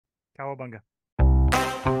Cowabunga.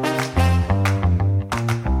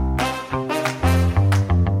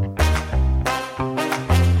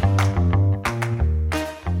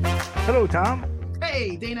 Hello, Tom.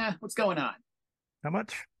 Hey, Dana, what's going on? Not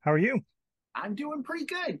much. How are you? I'm doing pretty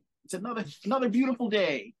good. It's another beautiful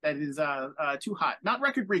day that is too hot. Not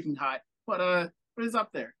record-breaking hot, but is up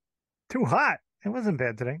there. Too hot. It wasn't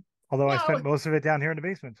bad today. Although I No, spent most of it down here in the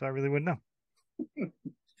basement, so I really wouldn't know.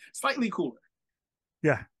 slightly cooler.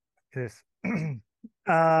 Yeah, it is.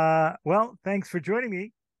 Well, thanks for joining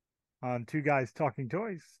me on Two Guys Talking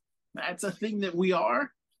Toys. That's a thing that we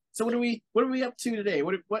are. So what are we up to today?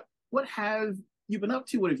 What have you been up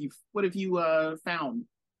to? What have you found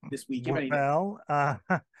this week? If anything? Well,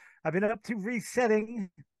 I've been up to resetting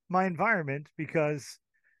my environment because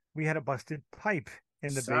we had a busted pipe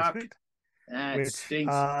in the Suck. basement, That which,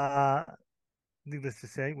 stinks. needless to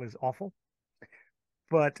say, was awful.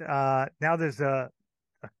 But now there's a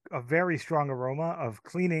very strong aroma of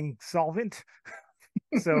cleaning solvent,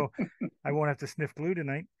 so I won't have to sniff glue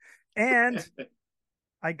tonight. And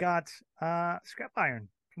I got scrap iron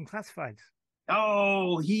from Classifieds.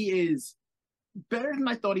 Oh, he is better than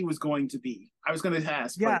I thought he was going to be. I was going to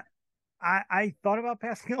ask, Yeah, I thought about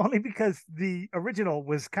passing it only because the original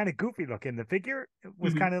was kind of goofy looking. The figure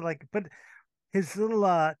was Mhm. kind of like, but his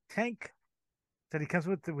little tank that he comes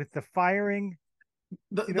with the firing,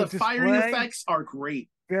 The firing display, effects are great.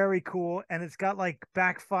 very cool. And it's got like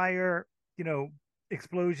backfire,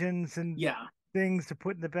 explosions and Yeah. things to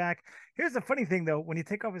put in the back. Here's the funny thing though, when you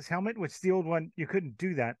take off his helmet, which the old one, you couldn't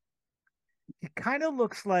do that. He kind of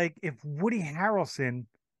looks like if Woody Harrelson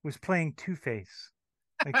was playing Two-Face.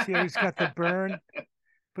 Like, see how he's got the burn?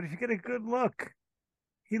 But if you get a good look,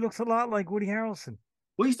 he looks a lot like Woody Harrelson.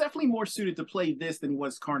 Well, he's definitely more suited to play this than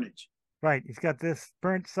was Carnage. Right. He's got this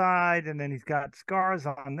burnt side, and then he's got scars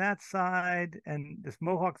on that side, and this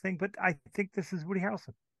mohawk thing. But I think this is Woody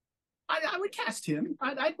Harrelson. I would cast him.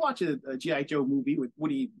 I'd watch a G.I. Joe movie with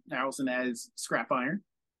Woody Harrelson as Scrap Iron.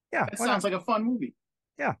 Yeah. That Why sounds not? like a fun movie.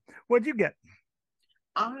 Yeah. What'd you get?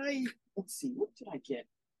 Let's see, what did I get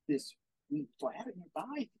this week? Do I have it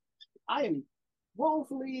nearby? I am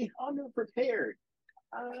woefully underprepared.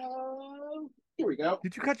 Here we go.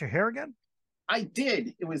 Did you cut your hair again? I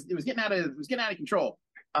did. It was getting out of control.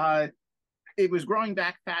 Uh, it was growing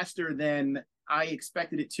back faster than I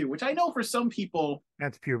expected it to, which I know for some people,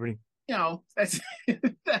 That's puberty. that's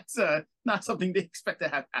that's not something they expect to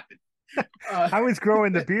have happen. Uh, I was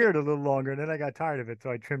growing the beard a little longer, and then I got tired of it,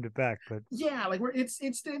 so I trimmed it back. But yeah, like it's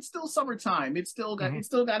still summertime. Mhm. It's still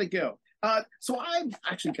got to go. So I've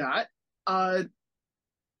actually got uh,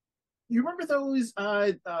 you remember those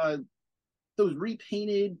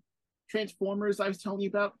repainted Transformers I was telling you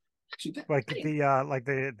about? Actually, like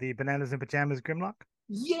the bananas and pajamas Grimlock.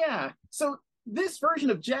 yeah. So this version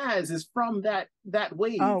of Jazz is from that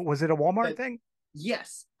wave. Oh, was it a Walmart That thing?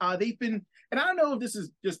 Yes, they've been, and I don't know if this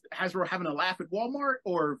is just Hasbro having a laugh at Walmart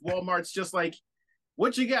or if Walmart's just like,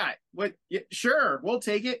 what you got? What? Yeah, sure, we'll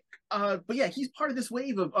take it. But yeah, he's part of this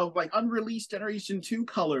wave of like unreleased Generation 2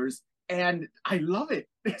 colors, and I love it.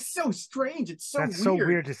 It's so strange. It's so That's so weird.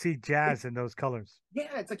 weird to see Jazz in those colors.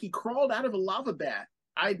 Yeah, it's like he crawled out of a lava bath.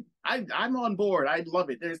 I'm on board. I love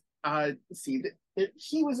it. There's let's see,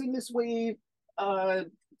 he was in this wave. Let's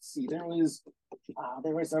see, there was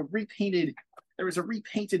a repainted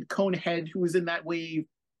Conehead who was in that wave.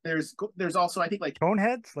 There's also, I think, like,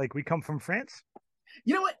 Coneheads, like we come from France.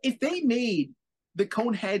 you know what? If they made the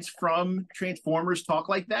Coneheads from Transformers talk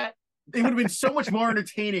like that, it would have been so much more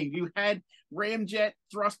entertaining. You had Ramjet,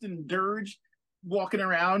 Thrust, and Dirge walking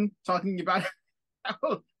around talking about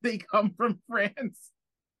how they come from France.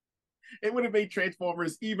 It would have made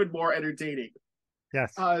Transformers even more entertaining.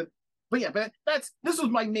 Yes. But yeah, this was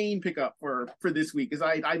my main pickup for this week, because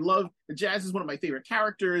I love Jazz is one of my favorite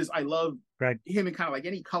characters. I love Right. him in kind of like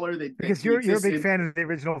any color Because he you're a exists big in. fan of the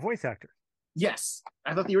original voice actor. Yes,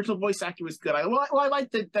 I thought the original voice actor was good. I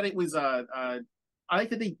liked that it was I like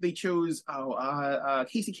that they chose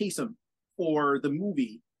Casey Kasem for the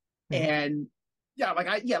movie. Mhm. And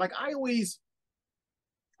I always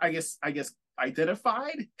I guess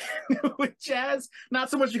identified with Jazz, not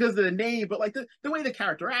so much because of the name, but like the way the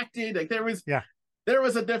character acted. Like Yeah. there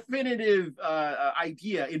was a definitive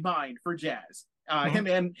idea in mind for Jazz,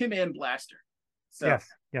 Mhm. him and Blaster. So Yes,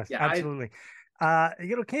 yeah, absolutely.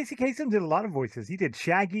 Casey Kasem did a lot of voices. He did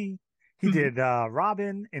Shaggy. He Mhm. did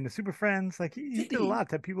Robin in the Super Friends. Like he Did did a he? lot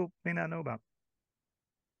that people may not know about.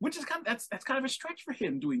 Which is that's kind of a stretch for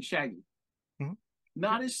him doing Shaggy. Mhm.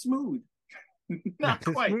 Not as smooth. Not Not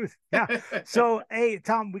as quite. smooth. Yeah. So, hey,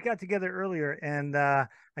 Tom, we got together earlier, and I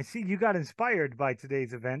see you got inspired by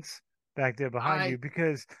today's events. back there behind you I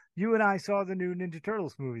because you and I saw the new Ninja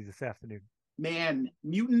Turtles movie this afternoon. Man,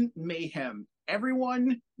 Mutant Mayhem.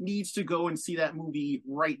 Everyone needs to go and see that movie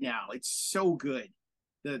right now. It's so good.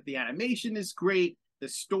 The animation is great. The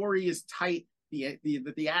story is tight.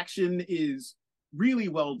 The action is really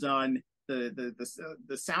well done. The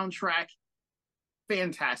soundtrack,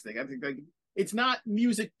 fantastic. I think, like, it's not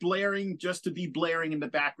music blaring just to be blaring in the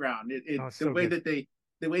background. Oh, it's The so way good. that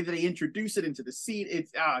they introduce it into the scene,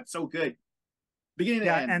 it's so good, beginning to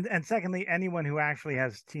Yeah, end. and secondly, anyone who actually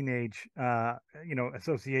has teenage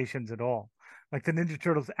associations at all. Like the Ninja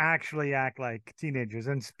Turtles actually act like teenagers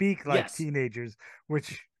and speak like Yes, teenagers,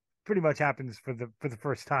 which pretty much happens for the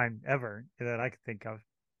first time ever that I could think of.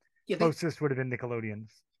 yeah, Closest would have been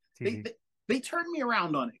Nickelodeon's they TV. they, they turned me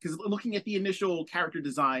around on it because looking at the initial character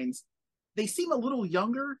designs, they seem a little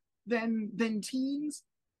younger than teens.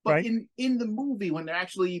 But Right? in the movie, when they're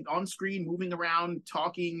actually on screen, moving around,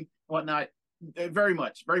 talking, whatnot, very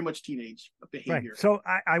much teenage Right. behavior. So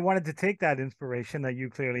I wanted to take that inspiration that you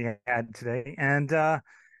clearly had today and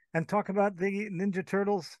talk about the Ninja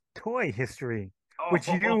Turtles toy history, which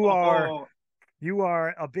Oh, you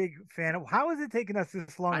are a big fan of. How has it taken us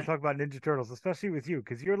this long to I talk about Ninja Turtles, especially with you?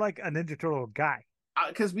 Because you're like a Ninja Turtle guy.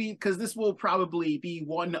 because this will probably be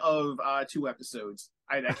one of two episodes.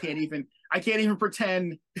 I can't even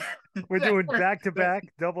pretend We're that, doing back to that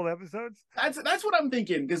back double episodes. that's what I'm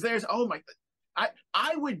thinking because there's oh my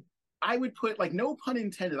I would put, like, no pun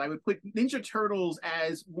intended, I would put Ninja Turtles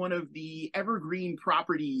as one of the evergreen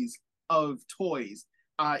properties of toys.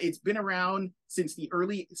 It's been around since the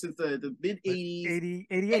mid But 80s, 80,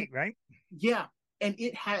 and 88, right? yeah, and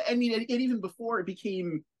it had, I mean, it even before it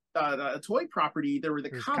became a toy property, there were the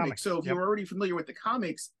There's comics. comics. So if you Yep. were already familiar with the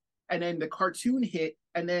comics, and then the cartoon hit,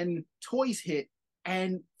 and then toys hit,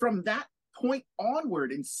 and from that point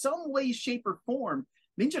onward, in some way, shape, or form,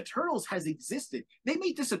 Ninja Turtles has existed. They may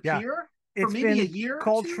Yeah. disappear for It's maybe a been year or two.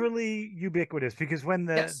 culturally ubiquitous because when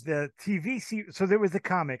Yes. the TV so there was the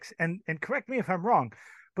comics and correct me if I'm wrong,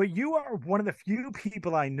 but you are one of the few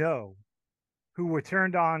people I know who were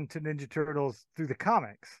turned on to Ninja Turtles through the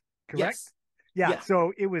comics, correct? Yes. Yeah, Yeah.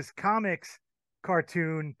 so it was comics,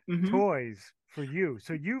 cartoon, Mm-hmm. toys for you.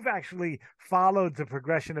 So you've actually followed the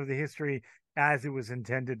progression of the history as it was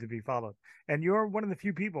intended to be followed. And you're one of the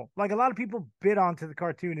few people. Like a lot of people bit onto the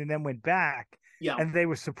cartoon and then went back Yeah. and they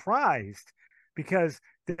were surprised because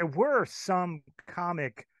there were some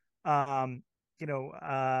comic um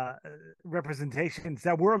representations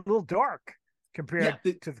that were a little dark Yeah. compared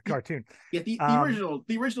to the The cartoon. Yeah, Um,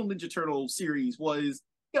 the original Ninja Turtle series was,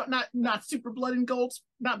 not super blood and guts,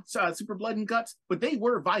 not super blood and guts, but they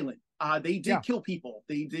were violent. They yeah, did kill people.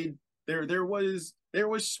 They did. There was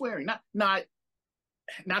swearing, not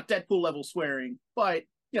Deadpool level swearing, but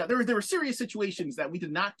there were serious situations that we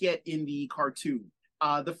did not get in the cartoon.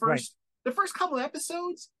 The right. first couple of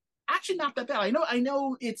episodes, actually not that bad. I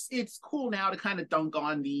know it's cool now to kind of dunk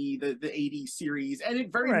on the 80s series, and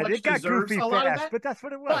it very Right. much It got deserves goofy a lot of fast, that. but that's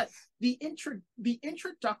what it was. But the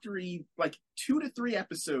introductory, like, 2 to 3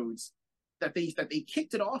 episodes that they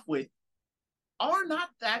kicked it off with are not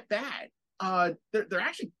that bad. They're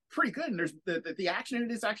actually pretty good, and there's the action in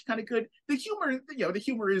it is actually kind of good. The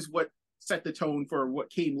humor is what set the tone for what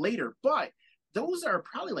came later. But those are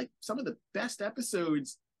probably, like, some of the best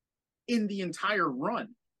episodes in the entire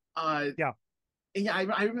run. Uh, Yeah. and yeah,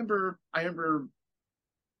 I remember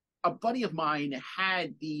a buddy of mine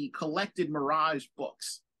had the collected Mirage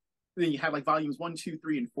books. Then you had, like, volumes 1, 2,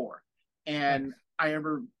 3, and 4, and Nice. I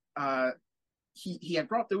remember he had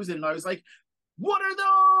brought those in, and I was like, "What are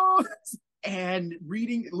those?" And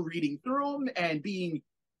reading through them and being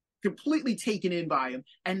completely taken in by them.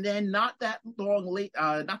 And then not that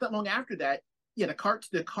long after that, yeah,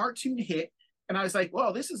 the cartoon hit, and I was like,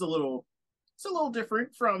 "Well, this is it's a little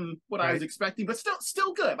different from what I was Right. expecting, but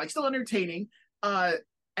still good, like, still entertaining." Uh,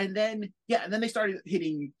 and then they started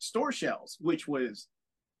hitting store shelves, which was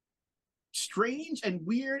strange and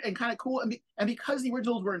weird and kind of cool. And because the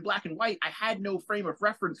originals were in black and white, I had no frame of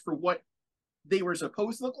reference for what they were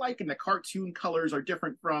supposed to look like, and the cartoon colors are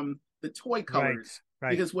different from the toy Right. colors.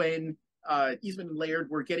 Right. Because when Eastman and Laird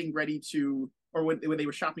were getting ready to, or when they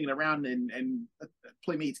were shopping it around, and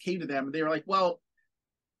Playmates came to them, they were like, "Well,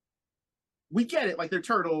 we get it, like, they're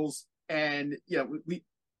turtles, and we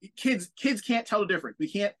kids can't tell the difference. We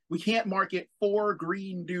can't market 4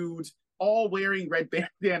 green dudes all wearing red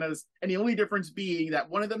bandanas, and the only difference being that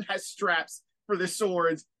one of them has straps for the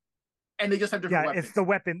swords, and they just have different Yeah, it's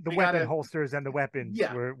weapons. the We weapon gotta holsters and the weapons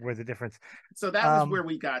Yeah. were the difference. So that was Um, where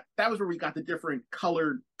we got the different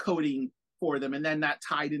colored coding for them, and then that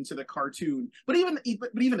tied into the cartoon. But even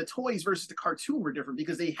the toys versus the cartoon were different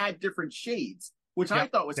because they had different shades, which I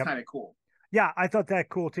Yep. thought was Yep. kind of cool. Yeah, I thought that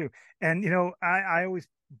cool too. And I always,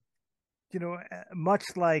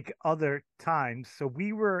 much like other times. So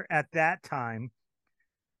we were at that time,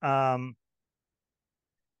 um,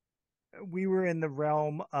 we were in the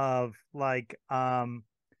realm of like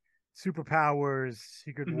superpowers,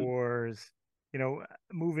 Secret Mhm. Wars,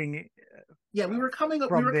 moving Yeah, we from were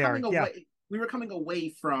there. coming Yeah, away we were coming away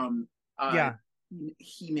from uh yeah,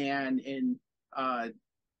 He-Man and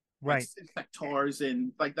right. Sectors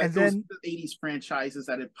and like that And those then 80s franchises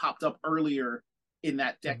that had popped up earlier in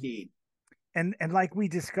that Mhm. decade. and like we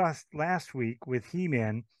discussed last week with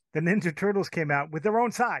He-Man, the Ninja Turtles came out with their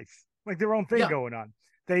own size, like their own thing Yeah, going on.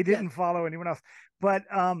 They yeah. didn't follow anyone else. But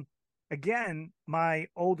again, my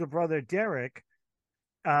older brother Derek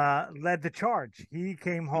led the charge. He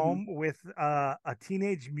came Hmm. home with a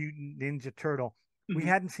Teenage Mutant Ninja Turtle. We Hmm.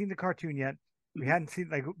 hadn't seen the cartoon yet. We Hmm. hadn't seen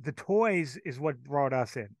like the toys is what brought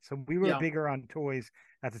us in. So we were Yeah. bigger on toys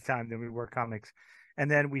at the time than we were comics. And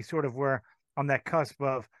then we sort of were on that cusp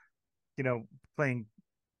of, you know, playing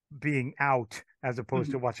being out as opposed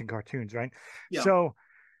Hmm. to watching cartoons, right? Yeah. So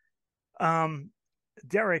um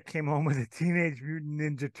Derek came home with a Teenage Mutant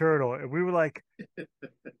Ninja Turtle, and we were like,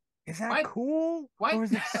 is that What? cool What? or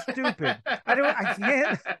is it stupid? I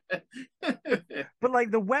can't. But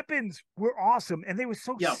like the weapons were awesome and they were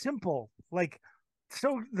so Yeah. simple. Like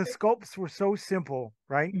so the sculpts were so simple,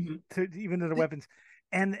 right? Hmm. To even to the weapons.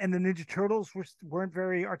 And the Ninja Turtles weren't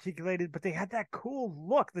very articulated, but they had that cool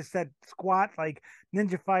look. This that squat like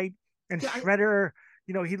ninja fight and Yeah. Shredder,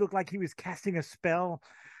 he looked like he was casting a spell.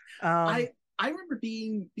 Um I remember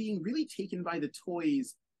being really taken by the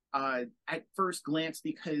toys at first glance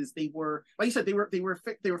because they were, like you said, they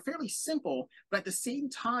were fairly simple, but at the same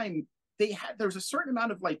time there was a certain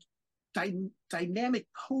amount of like dynamic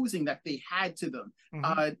posing that they had to them.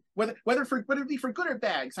 mhm. Whether it be for good or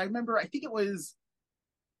bad. Because I remember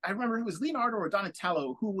it was Leonardo or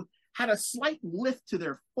Donatello who had a slight lift to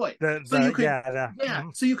their foot, so The you could, yeah, yeah,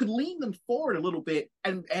 so you could lean them forward a little bit,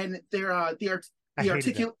 and I the hated that.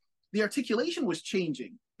 articul the articulation was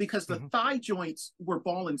changing because the Mhm. thigh joints were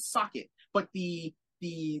ball and socket, but the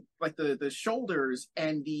shoulders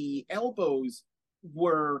and the elbows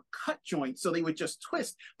were cut joints, so they would just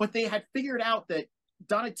twist. But they had figured out that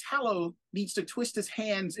Donatello needs to twist his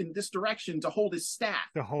hands in this direction to hold his staff,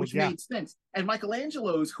 The whole which yeah, made sense. And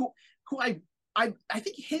Michelangelo's, who I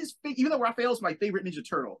think even though Raphael's my favorite Ninja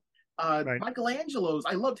Turtle, right. Michelangelo's,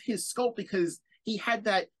 I loved his sculpt because he had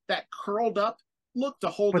that curled up look to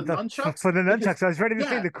hold the But nunchucks. for the Because nunchucks, I was ready to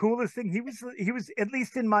say yeah, the coolest thing. He was at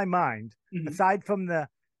least in my mind, mm-hmm, aside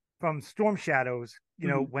from Storm Shadows.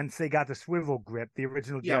 mm-hmm, Once they got the swivel grip, the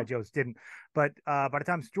original yeah, GI Joes didn't. But by the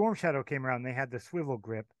time Storm Shadow came around, they had the swivel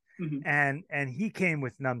grip, mm-hmm, and he came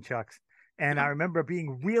with nunchucks. And I yeah, remember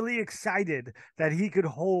being really excited that he could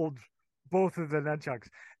hold both of the nunchucks.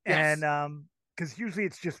 And yes. because usually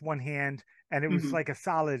it's just one hand, and it was Mm-hmm. like a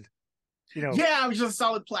solid, Yeah, it was just a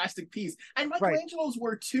solid plastic piece. And right, Michelangelo's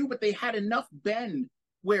were too, but they had enough bend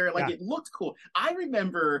where like yeah, it looked cool. I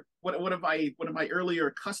remember one of my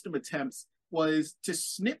earlier custom attempts was to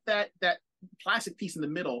snip that plastic piece in the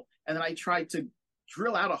middle, and then I tried to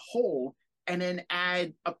drill out a hole and then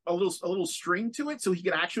add a little string to it so he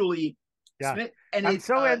could actually yeah. spin it. And I'm it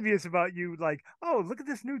so envious about you. Like, oh, look at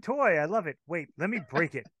this new toy. I love it. Wait, let me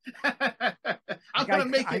break it. I'm Like, gonna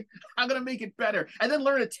make it. I'm gonna make it better, and then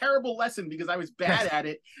learn a terrible lesson because I was bad at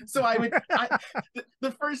it. So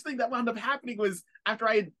the first thing that wound up happening was after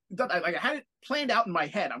I had done, I had it planned out in my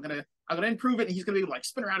head. I'm gonna improve it, and he's gonna be able to like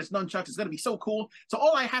spin around his nunchucks. It's gonna be so cool. So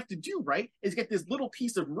all I have to do, right, is get this little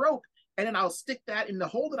piece of rope, and then I'll stick that in the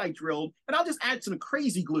hole that I drilled, and I'll just add some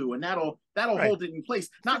crazy glue, and that'll right. hold it in place.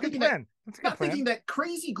 That's a good plan. That's a good Not plan. thinking that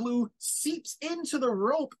crazy glue seeps into the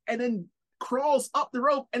rope and then crawls up the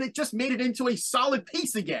rope, and it just made it into a solid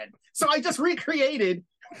piece again. So I just recreated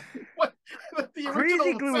what the Crazy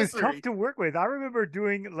original glue is tough accessory. to work with. I remember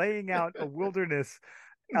laying out a wilderness,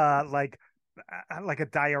 like a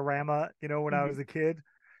diorama, when I Mm-hmm, was a kid,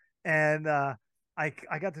 and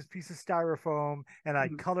I got this piece of styrofoam and I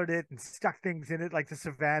colored it and stuck things in it like the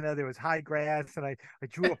savannah. There was high grass and I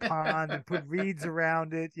drew a pond and put reeds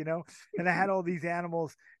around it, and I had all these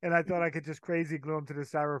animals and I thought I could just crazy glue them to the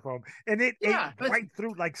styrofoam and it ate yeah, that's right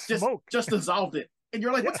through like just smoke. just dissolved it. And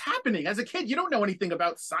you're like, Yeah, what's happening? As a kid, you don't know anything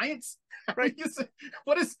about science. right.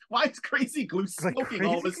 Why is crazy glue Like smoking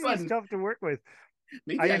all of crazy a glue is sudden? tough to work with. I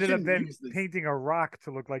Maybe I ended up shouldn't then use this. painting a rock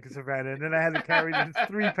to look like a savannah, and then I had to carry this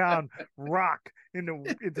 3 pound rock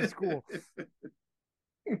into school.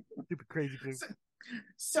 Stupid crazy glue.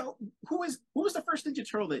 So who was the first Ninja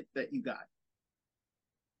Turtle that you got?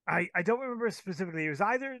 I don't remember specifically. It was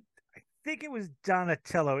either, I think it was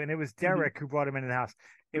Donatello, and it was Mm-hmm, Derek who brought him into the house.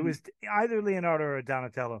 It mm-hmm, was either Leonardo or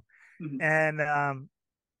Donatello, mm-hmm.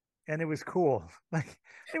 and it was cool. Like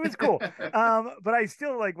it was cool. But I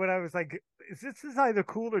still like when I was like, is either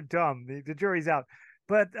cool or dumb? The jury's out.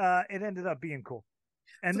 But it ended up being cool.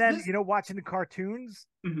 And So then this, watching the cartoons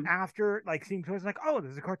mhm, after, like seeing toys, like, oh,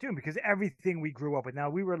 there's a cartoon, because everything we grew up with. Now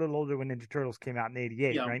we were a little older when Ninja Turtles came out in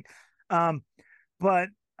 '88, yeah, right? Um, but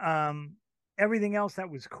everything else that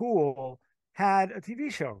was cool had a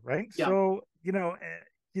TV show, right? yeah. So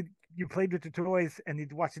you you played with the toys and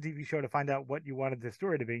you'd watch the TV show to find out what you wanted the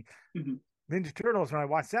story to be. Mhm. Ninja Turtles, when I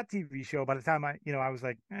watched that TV show, by the time I was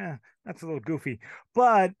like, that's a little goofy.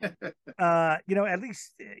 But at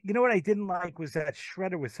least what I didn't like was that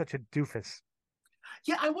Shredder was such a doofus.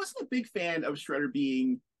 Yeah, I wasn't a big fan of Shredder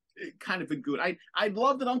being kind of a good. I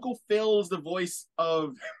love that Uncle Phil's the voice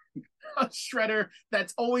of Shredder.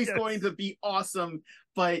 That's always going Yes. to be awesome.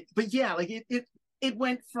 But yeah, like it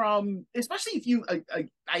went from, especially if you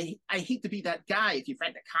I hate to be that guy if you've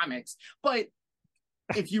read the comics, but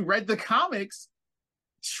if you read the comics,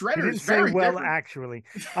 You Shredder didn't is say very well, different. actually.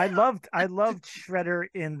 I loved Shredder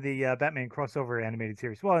in the Batman crossover animated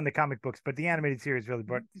series. Well, in the comic books, but the animated series really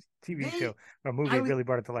brought TV They show or movie I was really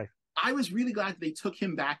brought it to life. I was really glad that they took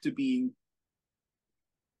him back to being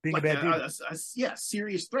Being a like bad dude. yeah,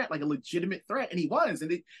 serious threat, like a legitimate threat, and he was,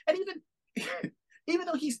 and even even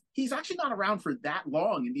though he's actually not around for that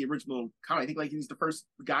long in the original comic. I think like he's the first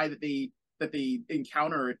guy that they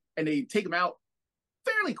encounter, and they take him out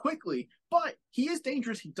fairly quickly. But he is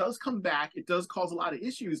dangerous. He does come back. It does cause a lot of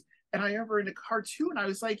issues. And I remember in the cartoon, I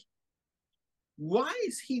was like, why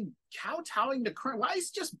is he kowtowing to Krang? Why is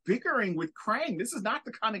he just bickering with Krang? This is not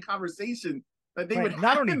the kind of conversation that they would Right.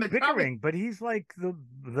 Not have only in the comic. bickering, but he's like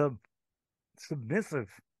the submissive.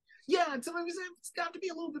 Yeah, so it's got to be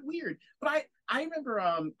a little bit weird. But I remember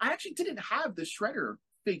I actually didn't have the Shredder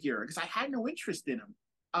figure because I had no interest in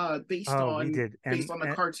him. Based Oh, we on did. based on the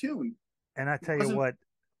cartoon. And I tell you Wasn't what,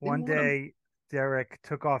 didn't one want him. day Derek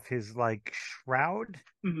took off his like shroud,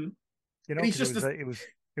 Mm-hmm. And he's because just this,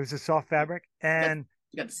 it was a soft fabric, got and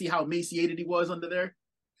you got to see how emaciated he was under there.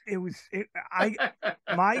 it was it, I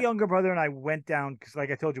my younger brother and I went down because,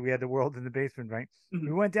 like I told you, we had the world in the basement, right?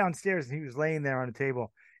 We Mhm. went downstairs and he was laying there on a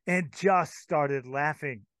table and just started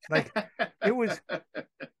laughing. Like it was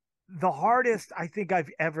the hardest I think I've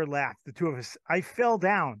ever laughed. The two of us, I fell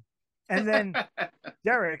down, and then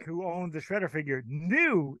Derek, who owned the Shredder figure,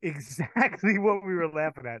 knew exactly what we were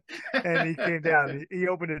laughing at. And he came down, he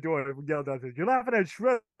opened the door and yelled out, "You're laughing at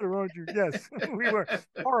Shredder, aren't you?" Yes, we were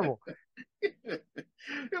horrible.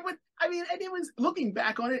 I mean, and it was looking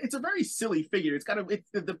back on it, it's a very silly figure. It's got a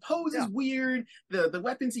the pose is Yeah, weird. The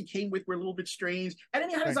weapons he came with were a little bit strange, and then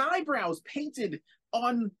he had his right. eyebrows painted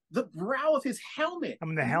on the brow of his helmet. I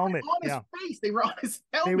mean, the They weren't helmet. on his Yeah, face; they were on his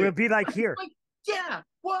they would helmet. be like here. Like, yeah,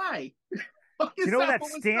 why? Why Do you is know that that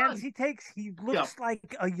what was stance done? he takes? He Yeah, looks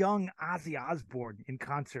like a young Ozzy Osbourne in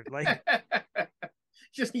concert. Like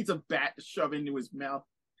just needs a bat to shove into his mouth.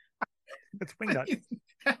 it's wingnut.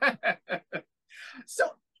 So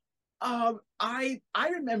I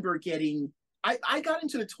remember getting I got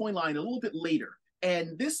into the toy line a little bit later,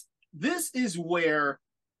 and this is where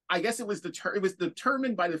I guess it was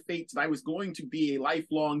determined by the fates that I was going to be a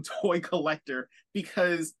lifelong toy collector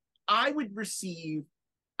because I would receive,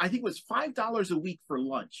 I think it was $5 a week for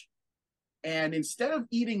lunch, and instead of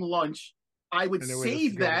eating lunch, I would And there was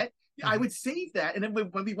save go. that. I Mhm. would save that, and then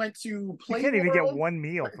when we went to You Play can't even get World, one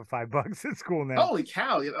meal for $5 at school now, holy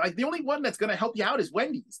cow! Like the only one that's going to help you out is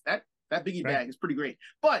Wendy's. That biggie right? bag is pretty great.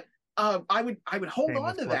 But I would hold on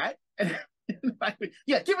Shameless to plug. that, and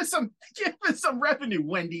yeah, give us some revenue,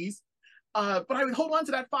 Wendy's. But I would hold on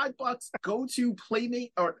to that $5. Go to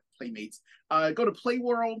Playmates, go to Play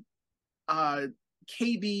World, uh,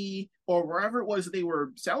 KB, or wherever it was they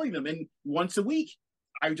were selling them, and once a week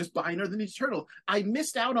I would just buy another Ninja Turtle. I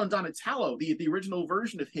missed out on Donatello, the original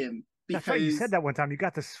version of him, That's right. You said because that one time. You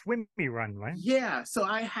got the swimmy run, right? yeah, so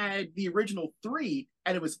I had the original three,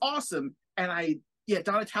 and it was awesome. And yeah,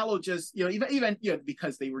 Donatello just even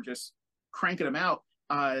because they were just cranking them out,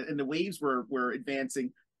 and the waves were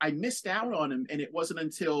advancing. I missed out on him, and it wasn't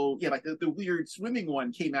until like the weird swimming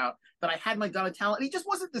one came out that I had my Donatello, and he just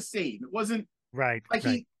wasn't the same. It wasn't Right, like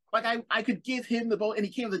right. I could give him the boat, and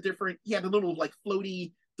he came with a different. He had a little like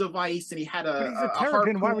floaty device, and he had But he's a a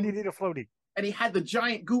terrapin. Why would he harpoon, need a floaty? and he had the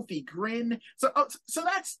giant goofy grin. So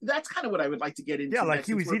that's kind of what I would like to get Yeah, into like next,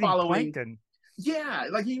 he since was we're eating following. plankton. Yeah,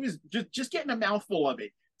 like he was just getting a mouthful of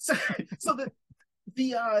it. So so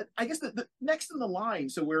the I guess the next in the line.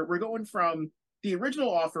 So we're going from the original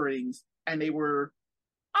offerings, and they were,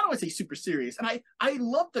 I don't want to say super serious. And I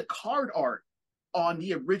love the card art on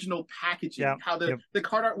the original packaging. Yeah. How Yep. the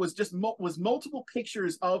card art was just was multiple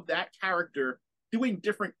pictures of that character doing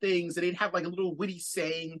different things, and they'd have like a little witty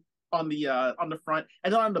saying on the front,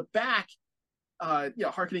 and then on the back,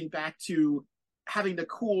 harkening back to having the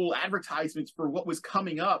cool advertisements for what was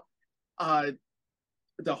coming up.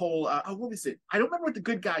 The whole what was it? I don't remember what the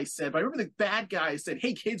good guys said, but I remember the bad guys said,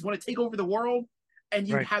 "Hey kids, want to take over the world?" And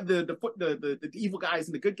you'd Right. have the evil guys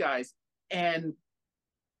and the good guys, and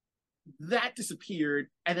that disappeared,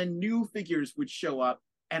 and then new figures would show up.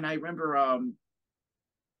 And I remember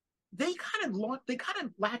they kind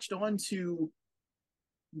of latched on to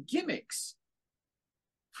gimmicks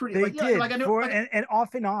pretty, They like, yeah, did like I know, for like, and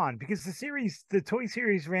off and on, because the toy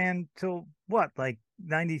series ran till what, like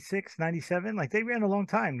 96, 97? Like they ran a long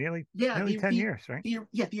time, yeah, nearly 10 years, right?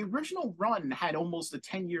 the original run had almost a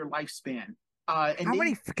 10-year lifespan. And How they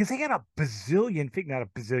many? Because they had a bazillion not a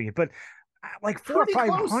bazillion, but like four or pretty five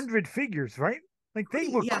close, hundred figures, right? Like they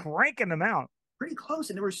pretty were yeah, cranking them out. pretty close,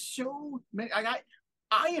 and there were so many.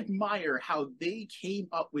 I admire how they came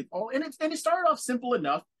up with all, and it started off simple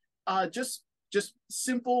enough, just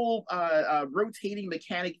simple rotating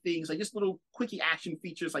mechanic things, like just little quickie action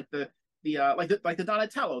features, like the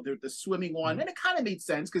Donatello, the swimming one, Mhm. and it kind of made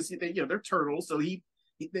sense because they're turtles, so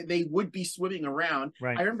they would be swimming around.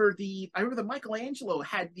 Right. I remember the Michelangelo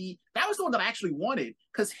had that was the one that I actually wanted,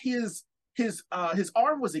 because his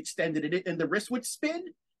arm was extended in it, and the wrist would spin,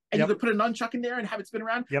 and you Yep. could put a nunchuck in there and have it spin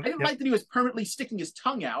around. Yep. I didn't Yep. like that he was permanently sticking his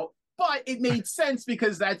tongue out, but it made sense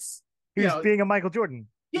because that's, He was being a Michael Jordan.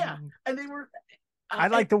 yeah. And they were I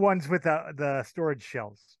and like the ones with the storage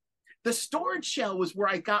shells. the storage shell was where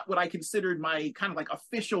I got what I considered my kind of like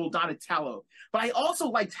official Donatello. But I also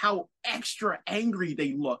liked how extra angry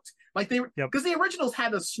they looked. Like they were, Yep. because the originals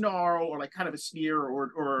had a snarl or like kind of a sneer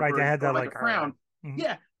Right. They had that like a frown. Mhm.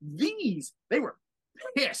 Yeah, these, they were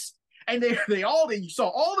pissed. And you saw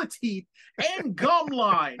all the teeth and gum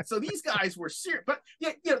line. So these guys were serious, but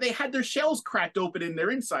yeah, they had their shells cracked open and their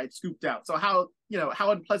inside scooped out. So how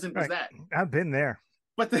unpleasant was that? I've been there.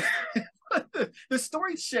 But the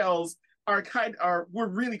storage shells were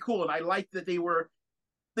really cool, and I liked that they were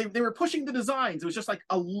pushing the designs. It was just like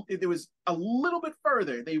it was a little bit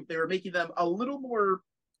further. They were making them a little more,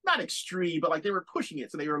 not extreme, but like they were pushing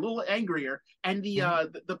it, so they were a little angrier, and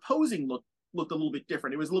the posing looked a little bit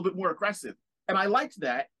different. It was a little bit more aggressive, and I liked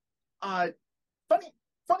that.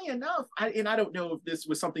 Funny enough, I don't know if this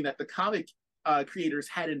was something that the comic creators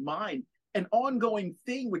had in mind. An ongoing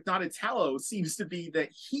thing with Donatello seems to be that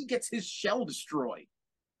he gets his shell destroyed.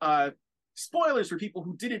 Spoilers for people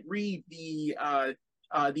who didn't read the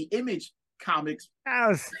Image comics. That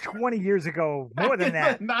was 20 years ago, more than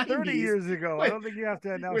that. 30 years ago. When, I don't think you have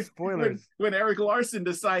to announce spoilers. When Eric Larson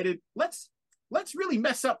decided, let's really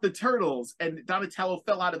mess up the turtles, and Donatello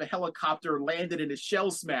fell out of a helicopter, landed, and his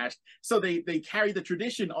shell smashed. So they carried the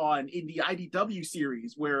tradition on in the IDW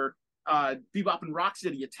series, where Bebop and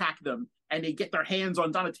Rocksteady attack them, and they get their hands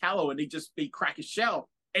on Donatello, and they crack his shell.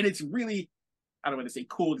 And it's really, I don't want to say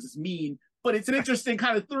cool because it's mean, but it's an interesting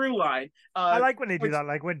kind of through line. I like when they do that,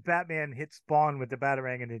 like when Batman hit Spawn with the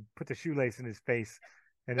Batarang and they put the shoelace in his face,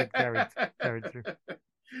 and it carried through.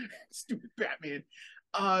 Stupid Batman.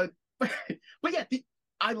 But yeah,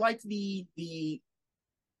 I liked they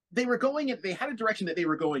were going in. They had a direction that they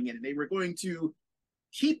were going in, and they were going to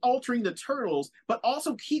keep altering the turtles, but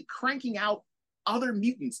also keep cranking out other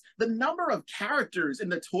mutants. The number of characters in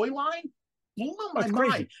the toy line blew my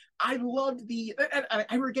mind. I loved I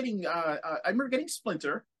remember getting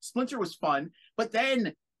Splinter. Splinter was fun, but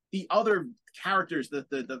then the other characters,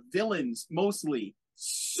 the villains mostly,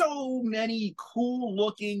 so many cool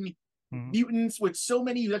looking mutants with so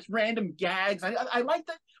many random gags. I liked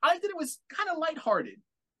that. I liked that it was kind of lighthearted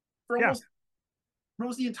for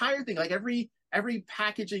almost the entire thing. Like every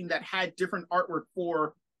packaging that had different artwork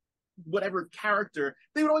for whatever character,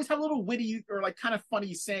 they would always have a little witty or like kind of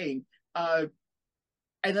funny saying. And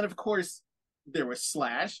then of course there was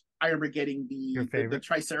Slash. I remember getting the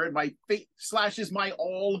Triceratops. Slash is my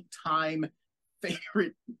all-time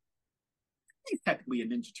favorite. He's technically a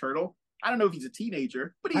Ninja Turtle. I don't know if he's a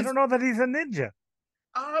teenager, but I don't know that he's a ninja.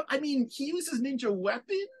 I mean, he uses ninja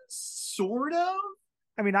weapons, sort of.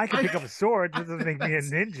 I mean, I can pick up a sword. That doesn't make me a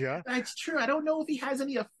ninja. That's true. I don't know if he has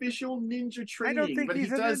any official ninja training. I don't think but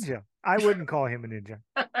he's he does... ninja. I wouldn't call him a ninja.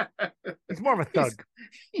 He's more of a thug.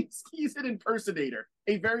 He's an impersonator,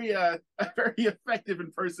 a very effective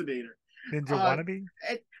impersonator. Ninja wannabe.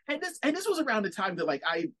 And this was around the time that like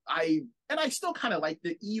I still kind of like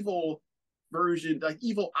the evil version, like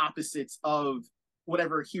evil opposites of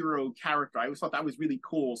whatever hero character. I always thought that was really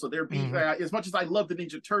cool. So there be as much as I love the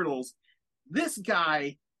Ninja Turtles, this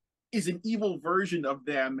guy is an evil version of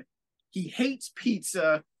them. He hates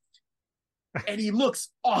pizza and he looks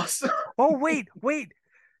awesome. Oh, wait.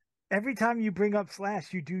 Every time you bring up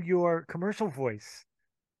Slash, you do your commercial voice.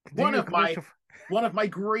 Do one your of my commercial. one of my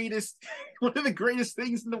greatest one of the greatest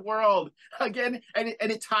things in the world. Again, and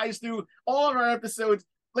it ties through all of our episodes.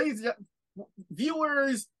 Ladies,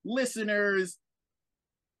 viewers, listeners,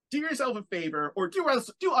 do yourself a favor, or do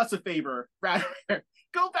us a favor, rather.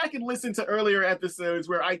 Go back and listen to earlier episodes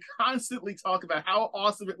where I constantly talk about how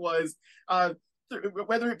awesome it was,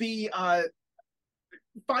 whether it be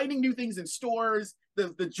finding new things in stores,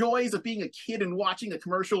 the joys of being a kid and watching a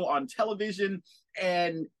commercial on television.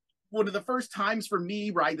 And one of the first times for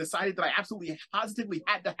me where I decided that I absolutely positively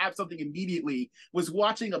had to have something immediately was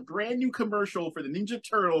watching a brand new commercial for the Ninja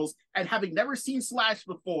Turtles and having never seen Slash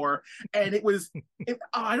before. And it was,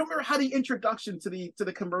 I don't remember how the introduction to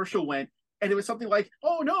the commercial went. And it was something like,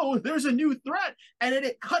 "Oh no, there's a new threat." And then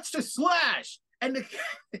it cuts to Slash. And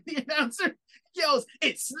the announcer yells,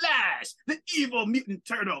 "It's Slash, the evil mutant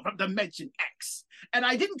turtle from Dimension X." And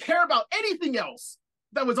I didn't care about anything else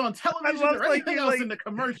that was on television or anything else in the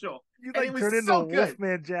commercial. You and it was turn into so good.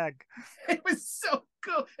 Wolfman Jack. It was so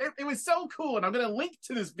cool. It was so cool. And I'm gonna link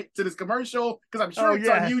to this commercial because I'm sure it's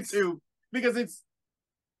on YouTube, because it's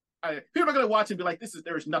people are gonna watch and be like,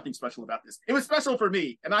 there is nothing special about this. It was special for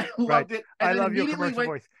me, and I loved it. And I love your commercial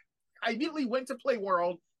voice. I immediately went to Play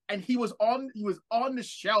World, and he was on the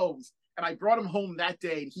shelves, and I brought him home that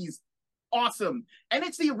day, and he's awesome. And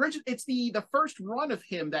it's the original. It's the first run of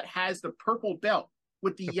him that has the purple belt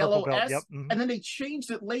with the yellow belt, S, and then they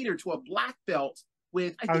changed it later to a black belt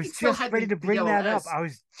with. I was just ready to bring that up. I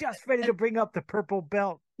was just ready to bring up the purple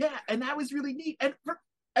belt. Yeah, and that was really neat.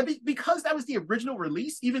 And because that was the original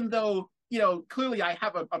release, even though clearly I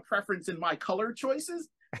have a preference in my color choices,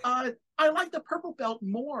 I like the purple belt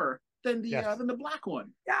more than the black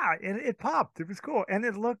one. Yeah, and it popped. It was cool, and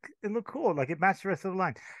it looked cool. Like it matched the rest of the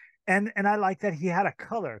line. And I like that he had a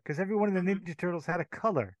color, because every one of the Ninja Turtles had a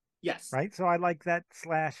color. Yes. Right. So I like that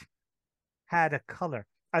Slash had a color.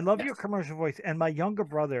 I love your commercial voice. And my younger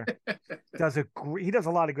brother does he does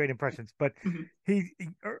a lot of great impressions, but he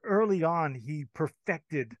early on, he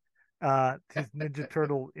perfected his Ninja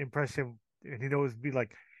Turtle impression. And he'd always be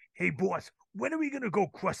like, "Hey boss, when are we going to go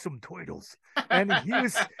crush some turtles?" And he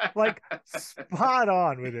was like spot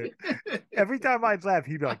on with it. Every time I'd laugh,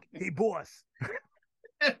 he'd be like, "Hey boss,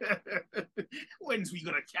 when's we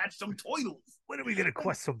gonna catch some turtles? When are we gonna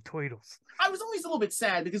crush some turtles?" I was always a little bit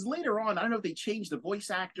sad because later on, I don't know if they changed the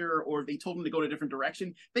voice actor or they told him to go in a different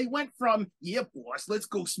direction. They went from, "Yeah, boss, let's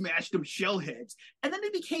go smash them shell heads," and then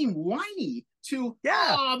they became whiny to,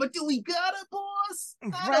 "Oh, but do we got it, boss?"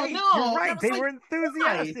 I don't know. You're right. They were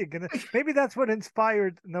enthusiastic, and maybe that's what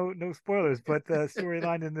inspired. No spoilers, but the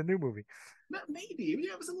storyline in the new movie. Maybe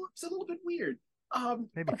it was a little bit weird.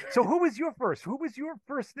 Maybe. So who was your first?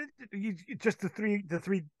 Just the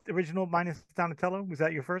three original minus Donatello? Was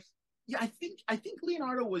that your first? Yeah, I think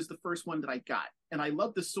Leonardo was the first one that I got, and I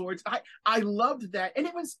loved the swords. I loved that, and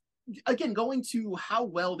it was, again, going to how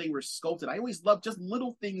well they were sculpted. I always loved just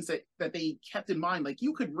little things that they kept in mind. Like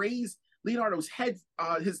you could raise Leonardo's head,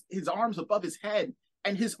 his arms above his head,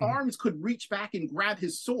 and his arms could reach back and grab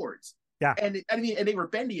his swords. Yeah, and and they were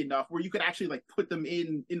bendy enough where you could actually like put them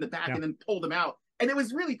in the back and then pull them out, and it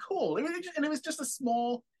was really cool. It was just a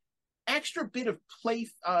small extra bit of play,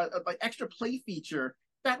 like extra play feature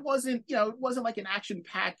that wasn't it wasn't like an action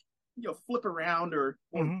pack flip around or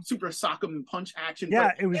super sock 'em punch action.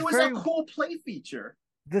 Yeah, it was a cool play feature.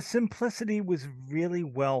 The simplicity was really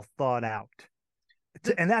well thought out.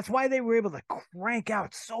 And that's why they were able to crank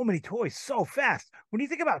out so many toys so fast. When you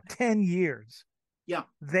think about 10 years,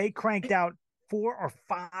 they cranked out 400 or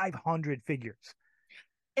 500 figures.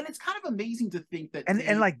 And it's kind of amazing to think that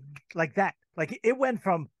and like that. Like it went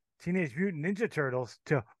from Teenage Mutant Ninja Turtles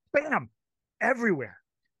to bam, everywhere.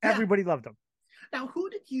 Everybody loved them. Now, who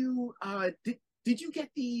did you did you get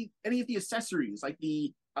any of the accessories, like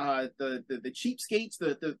the cheapskates,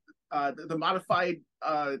 the modified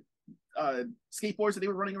skateboards that they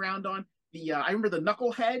were running around on? I remember the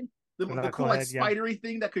knucklehead, the cool like spidery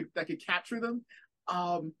thing that could capture them.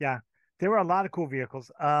 There were a lot of cool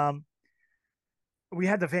vehicles. We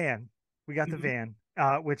had the van. We got the van,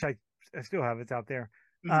 which I still have. It's out there.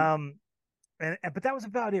 But that was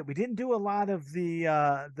about it. We didn't do a lot of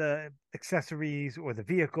the accessories or the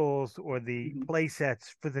vehicles or the play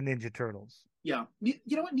sets for the Ninja Turtles. Yeah, you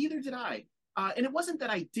know what? Neither did I. And it wasn't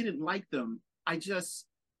that I didn't like them. I just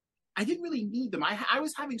I didn't really need them. I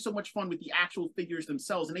was having so much fun with the actual figures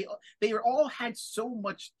themselves, and they all had so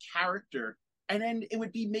much character. And then it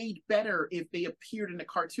would be made better if they appeared in a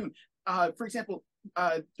cartoon. For example,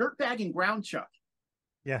 Dirtbag and Ground Chuck.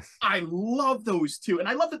 Yes. I love those two, and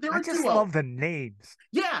I love that they're I a just duo. love the names.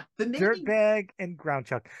 Yeah, the naming. Dirtbag and Ground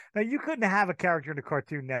Chuck. Now you couldn't have a character in a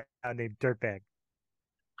cartoon now named Dirtbag.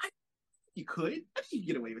 I, you could. I think you could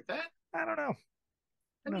get away with that. I don't know.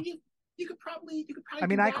 I No. mean, you could probably I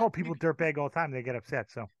mean, do I that. call people dirtbag all the time. They get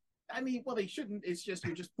upset. So I mean, well, they shouldn't. It's just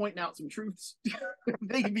you're just pointing out some truths.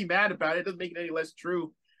 They can be mad about it. It doesn't make it any less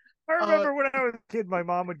true. I Uh, remember when I was a kid, my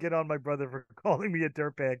mom would get on my brother for calling me a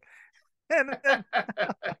dirtbag. And then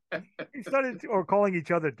he started, or calling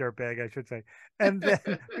each other dirtbag, I should say. And then,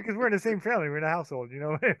 because we're in the same family, we're in a household,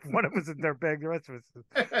 if one of us is dirtbag, the rest of us is.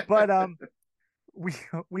 But we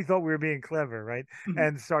we thought we were being clever, right?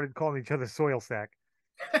 And started calling each other soil sack.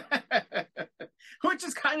 which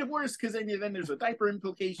is kind of worse because then there's a diaper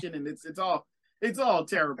implication, and it's all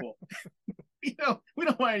terrible. We don't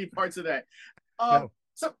want any parts of that. No.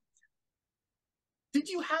 So did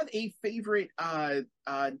you have a favorite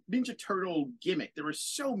Ninja Turtle gimmick? There were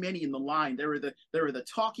so many in the line. There were the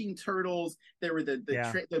talking turtles. There were the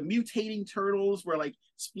mutating turtles, where like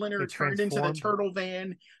Splinter turned into the turtle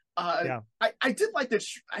van. I did like that.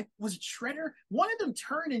 Was it Shredder? One of them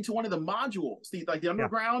turned into one of the modules, the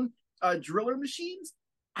underground driller machines.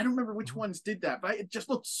 I don't remember which ones did that, but it just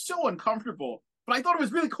looked so uncomfortable. But I thought it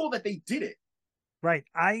was really cool that they did it. Right.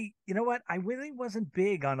 You know what? I really wasn't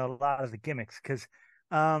big on a lot of the gimmicks because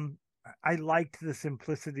I liked the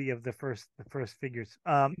simplicity of the first figures.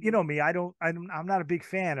 You know me, I'm not a big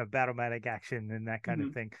fan of Battlematic action and that kind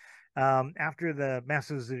of thing. After the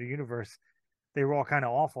Masters of the Universe, they were all kind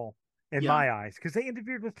of awful in my eyes because they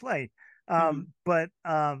interfered with play. But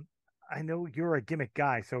I know you're a gimmick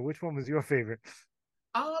guy, so which one was your favorite?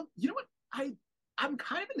 You know what? I'm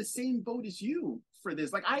kind of in the same boat as you for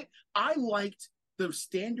this. Like I liked the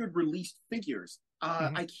standard released figures.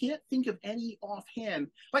 I can't think of any offhand.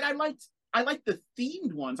 Like I liked the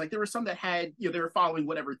themed ones. Like there were some that had, they were following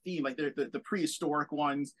whatever theme. Like the prehistoric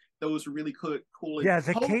ones. Those were really cool. Yeah,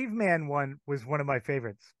 the caveman one was one of my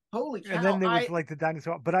favorites. Holy cow! And then there was like the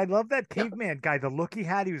dinosaur, but I love that caveman guy. The look he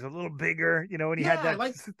had, he was a little bigger, and he had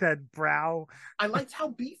that brow. I liked how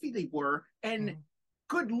beefy they were, and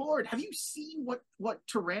good lord, have you seen what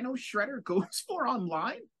Tyranno Shredder goes for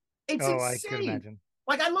online? It's insane. I can imagine.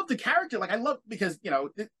 Like I love the character. Like I love because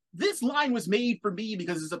this line was made for me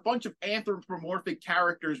because it's a bunch of anthropomorphic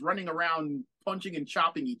characters running around punching and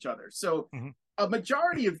chopping each other. So a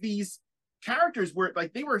majority of these characters were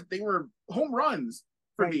like they were home runs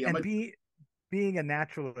for me. And being a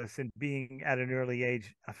naturalist and being at an early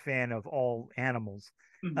age a fan of all animals,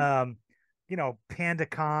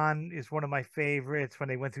 PandaCon is one of my favorites when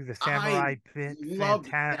they went through the samurai bit.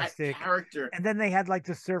 Fantastic that character. And then they had like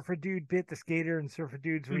the surfer dude bit, the skater and surfer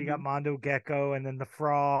dudes where you got Mondo Gecko and then the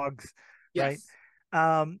frogs. Yes.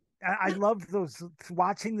 Right. I loved those,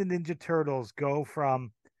 watching the Ninja Turtles go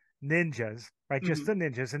from ninjas, right? Just the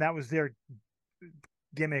ninjas, and that was their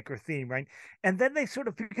gimmick or theme, right? And then they sort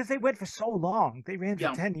of, because they went for so long, they ran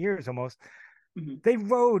for 10 years almost. They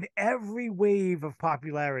rode every wave of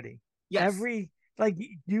popularity. Yes.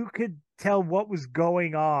 You could tell what was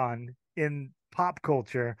going on in pop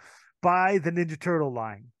culture by the Ninja Turtle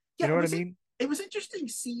line. You know what I mean? It was interesting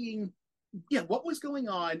seeing what was going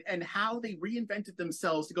on and how they reinvented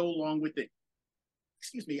themselves to go along with it.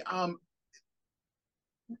 Excuse me.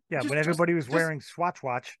 When everybody was wearing Swatch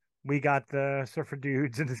Watch, we got the surfer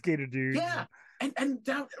dudes and the skater dudes. Yeah. And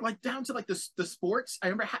down to like the sports. I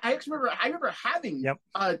remember having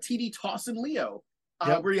TD Toss and Leo.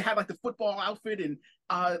 Where you had like the football outfit, and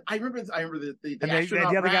I remember the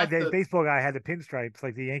astronaut the other guy, Raph, the baseball guy, had the pinstripes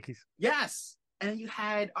like the Yankees. Yes, and you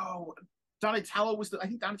had Donatello was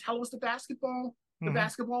the basketball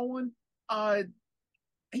one.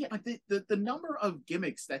 Like the number of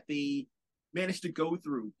gimmicks that they managed to go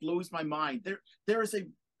through blows my mind. There is a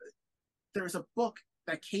book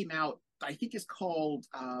that came out, I think is called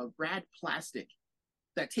Rad Plastic,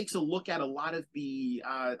 that takes a look at a lot of the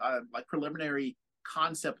like preliminary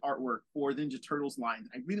concept artwork for the Ninja Turtles line.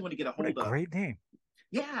 I really want to get a hold of. What a great name.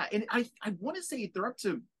 Yeah, and I want to say they're up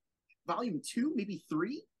to volume 2, maybe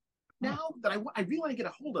 3 now, that I really want to get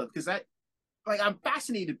a hold of, because I'm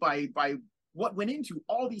fascinated by what went into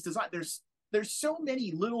all these designs. There's so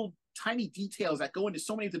many little tiny details that go into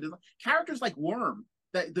so many of the design. Characters like Worm,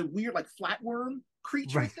 the weird like flatworm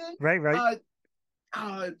creature thing. Right.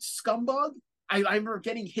 Scumbug. I remember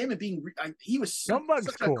getting him and being he was such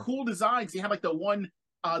a cool design, because he had like the one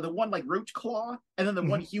like roach claw, and then the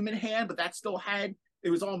one human hand, but that still had it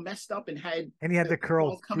was all messed up and had he had the curled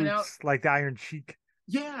balls coming out. boots like the Iron Sheik.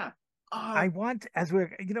 Yeah. I want, as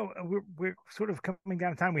we're sort of coming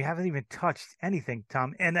down to time. We haven't even touched anything,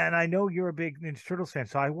 Tom. And I know you're a big Ninja Turtles fan,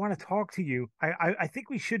 so I want to talk to you. I think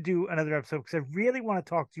we should do another episode because I really want to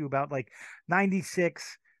talk to you about like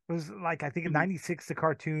 '96. It was like I think in '96 the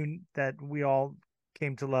cartoon that we all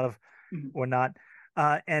came to love or not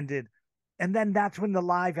ended, and then that's when the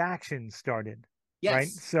live action started. Yes. Right.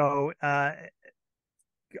 So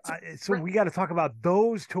we got to talk about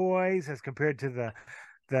those toys as compared to the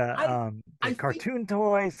cartoon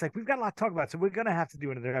toys. Like we've got a lot to talk about, so we're gonna have to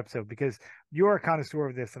do another episode because you're a connoisseur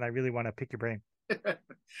of this, and I really want to pick your brain.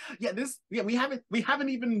 We haven't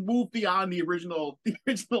even moved beyond the original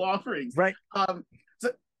offerings, right?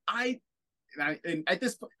 So at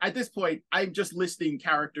this point, I'm just listing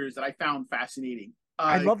characters that I found fascinating.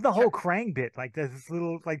 I love the whole Krang bit, like this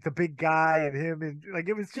little, like the big guy and him, and like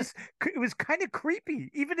it was kind of creepy.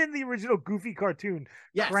 Even in the original Goofy cartoon,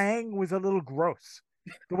 yes. Krang was a little gross.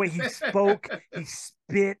 The way he spoke, he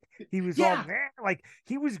spit, he was all like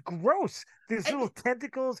he was gross. There's little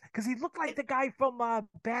tentacles because he looked like the guy from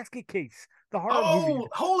Basket Case, the horror movie.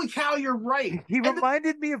 Holy cow, you're right. He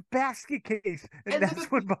reminded me of Basket Case, and that's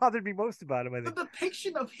what bothered me most about him. I think the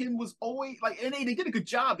depiction of him was always like, and they did a good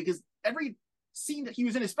job because every scene that he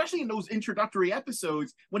was in, especially in those introductory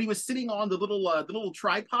episodes when he was sitting on the little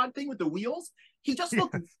tripod thing with the wheels, he just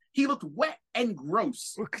looked wet and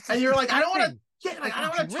gross, and you're like, I don't want to. Yeah, like I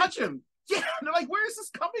don't want to touch him. Yeah, and they're like, where is this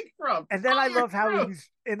coming from? And then I love how he's,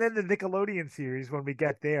 and then the Nickelodeon series when we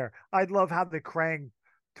get there, I love how the Krang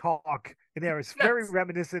talk in there is very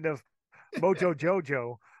reminiscent of Mojo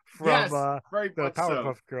Jojo from the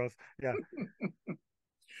Powerpuff Girls. Yeah.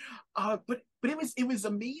 But it was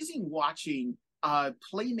amazing watching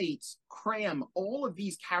Playmates cram all of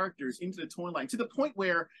these characters into the toy line to the point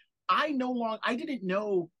where I didn't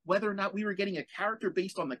know whether or not we were getting a character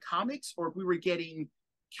based on the comics or if we were getting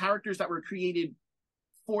characters that were created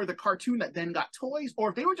for the cartoon that then got toys, or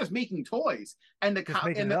if they were just making toys and the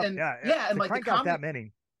and like the comic, that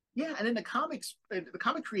many. Yeah, and then the comic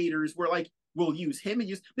creators were like, we'll use him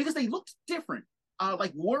because they looked different.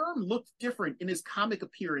 Like Worm looked different in his comic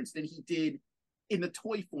appearance than he did in the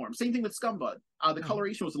toy form. Same thing with Scumbug. The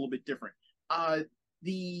coloration was a little bit different.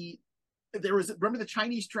 Remember the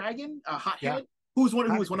Chinese dragon, Hothead, who was one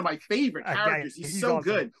of my favorite characters. He's so awesome.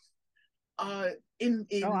 Good.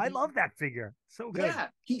 I love that figure. So good. Yeah,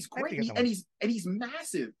 he's great, and he's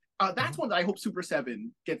massive. That's one that I hope Super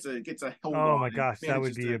 7 gets a hold on. Oh my gosh, that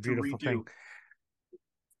would be a beautiful thing.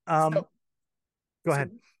 Go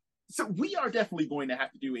ahead. So we are definitely going to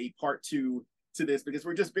have to do a part 2 to this because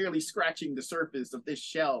we're just barely scratching the surface of this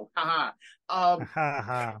shell.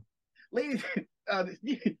 Ladies,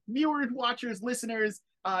 viewers, watchers, listeners,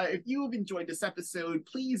 if you have enjoyed this episode,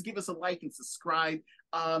 please give us a like and subscribe.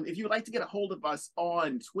 If you would like to get a hold of us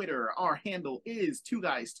on Twitter, our handle is 2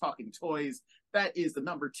 Guys Talking Toys. That is the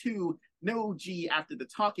number 2, no G after the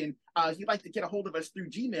talking. If you'd like to get a hold of us through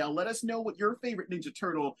Gmail, let us know what your favorite Ninja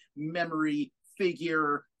Turtle memory,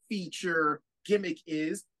 figure, feature, gimmick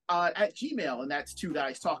is. At Gmail, and that's 2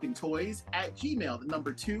 Guys Talking Toys at Gmail, the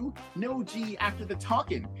number 2, no G after the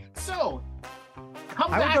talking. So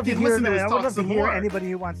come back and listen to us talk some more.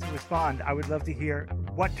 Anybody who wants to respond, I would love to hear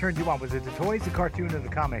what turned you on. Was it the toys, the cartoon, or the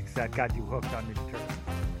comics that got you hooked on Ninja Turtles?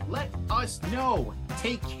 Let us know.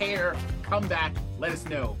 Take care. Come back. Let us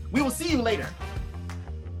know. We will see you later.